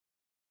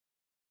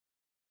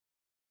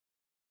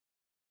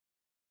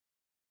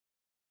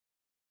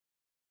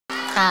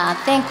Ah,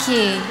 thank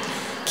you.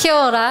 Kia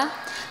ora.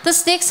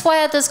 This next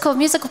waiata is called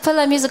Musical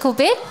Pillow, Musical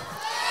Bed.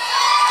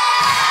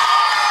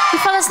 You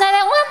fellas know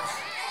that one?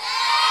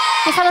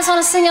 You fellas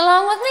want to sing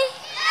along with me?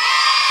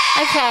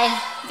 Okay,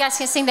 you guys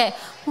can sing that.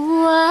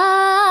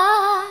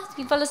 Wah.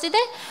 You fellas do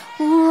that?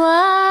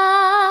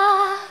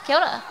 Wah. Kia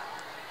ora.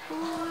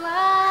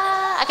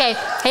 Wah. Okay,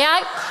 here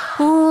I go.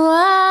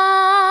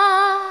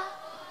 Wah.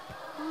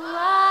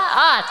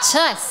 Wah. Ah,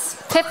 choice.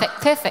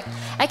 Perfect, perfect.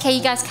 Okay,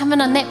 you guys come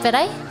in on that bit,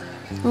 eh?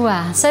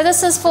 Wah. So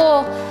this is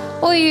for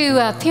all you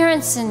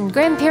parents and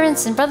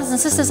grandparents and brothers and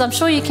sisters. I'm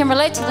sure you can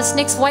relate to this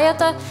next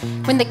waiata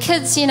when the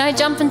kids, you know,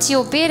 jump into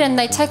your bed and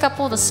they take up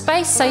all the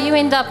space, so you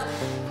end up,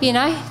 you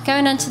know,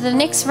 going into the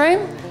next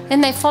room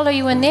and they follow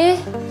you in there.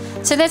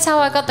 So that's how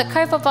I got the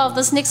kaupapa of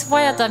this next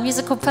waiata,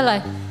 musical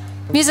pillow,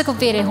 musical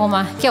bed e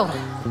homa. Kia ora.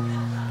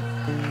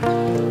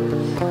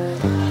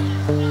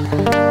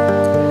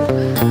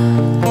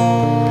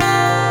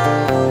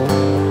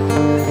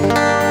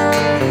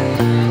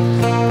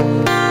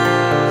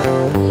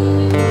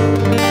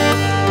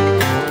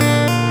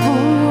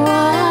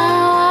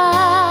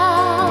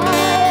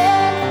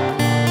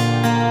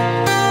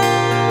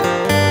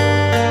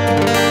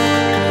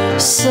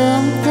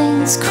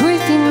 Something's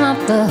creeping up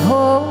the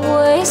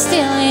hallway,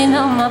 stealing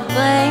on my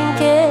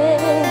blanket.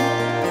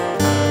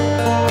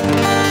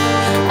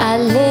 I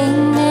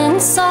lean in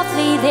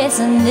softly, there's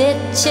an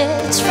itchy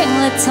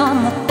ringlets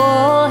on my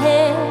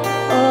forehead.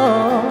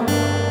 Oh,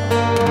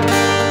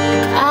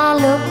 I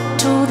look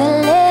to the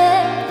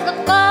left,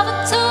 look over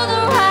to the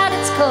right,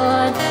 it's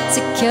called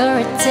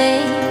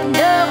security.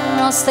 No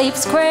more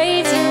sleep's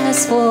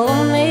craziness for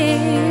me.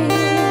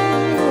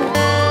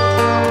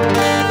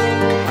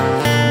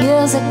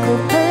 Musical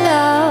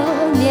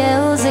pillow,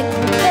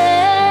 musical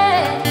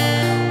bed.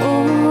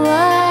 Ooh,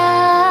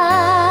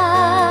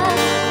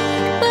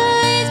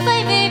 please,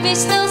 baby, be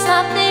still,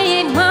 stop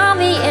the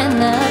mommy in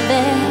the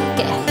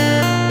bed.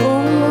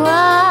 Ooh,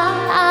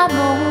 I'm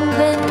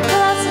moving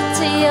closer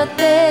to your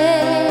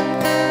bed.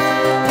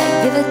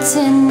 Give it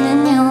 10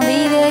 and you'll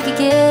be back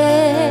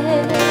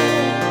again.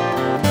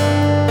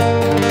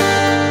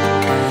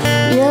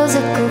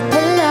 Musical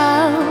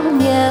pillow,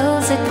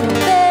 musical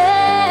bed.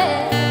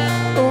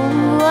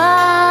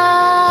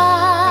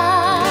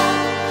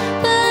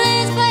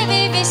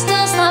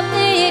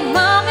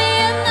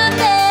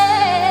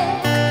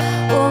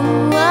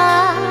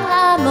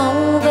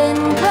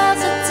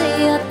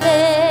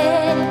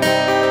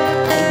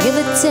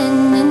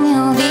 And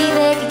you'll be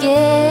back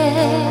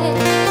again.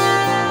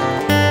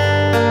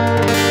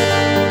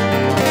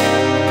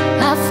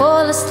 I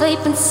fall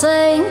asleep and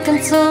sink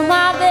into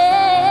my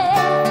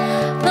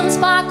bed. Them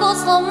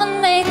sparkles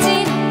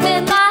illuminating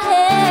in my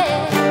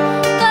head.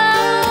 Go,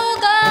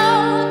 go,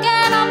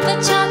 get up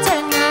and your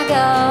turn now.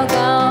 Go,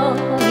 go.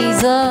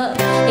 He's up,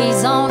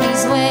 he's on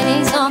his way,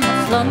 he's on the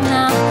floor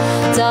now.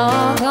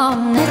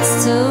 Doggone,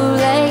 it's too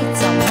late,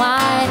 I'm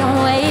wide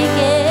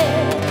awake.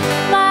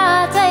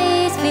 My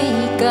day's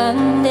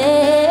begun.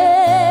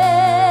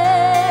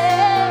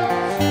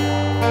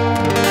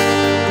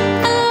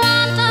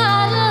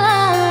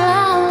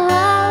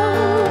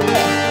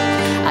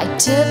 I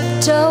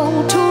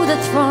tiptoe to the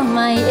throne,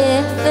 my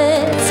if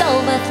it's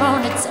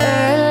overthrown, it's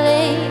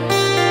early.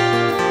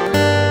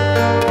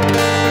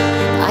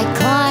 I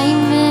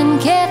climb in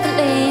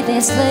carefully,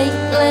 there's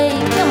lately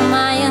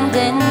my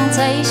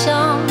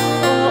indentation.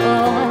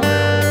 Oh.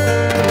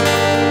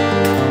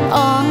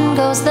 On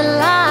goes the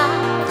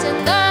light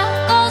and up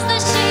goes the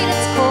sheet,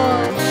 it's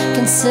called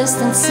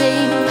consistency.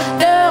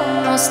 No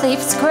more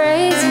sleep's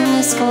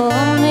craziness for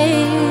me.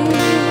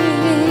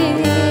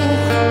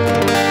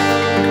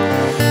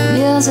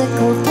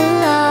 Musical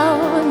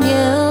pillow,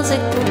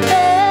 musical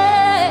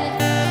bed.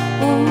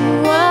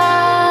 Ooh,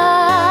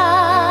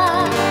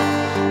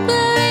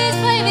 please,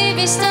 baby,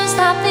 be still,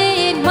 stop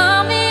the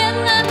mommy in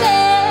the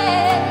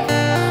bed.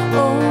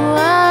 Oh,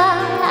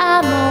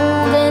 I'm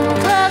moving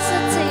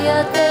closer to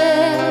your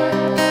bed.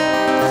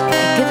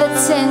 Give it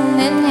 10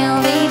 and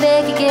he'll be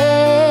back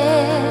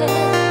again.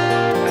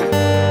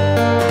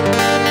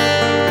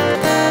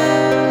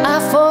 I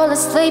fall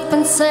asleep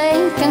and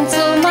sink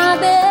into my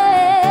bed.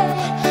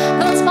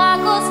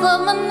 Sparkles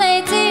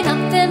illuminating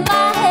up in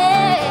my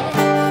head.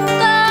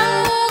 Go,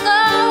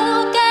 go,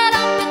 get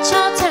up, it's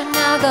your turn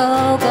now. Go,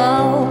 go.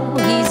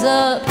 He's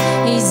up,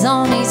 he's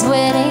on his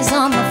way, he's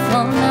on the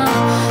floor now.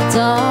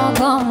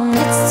 Doggone,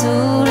 it's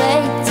too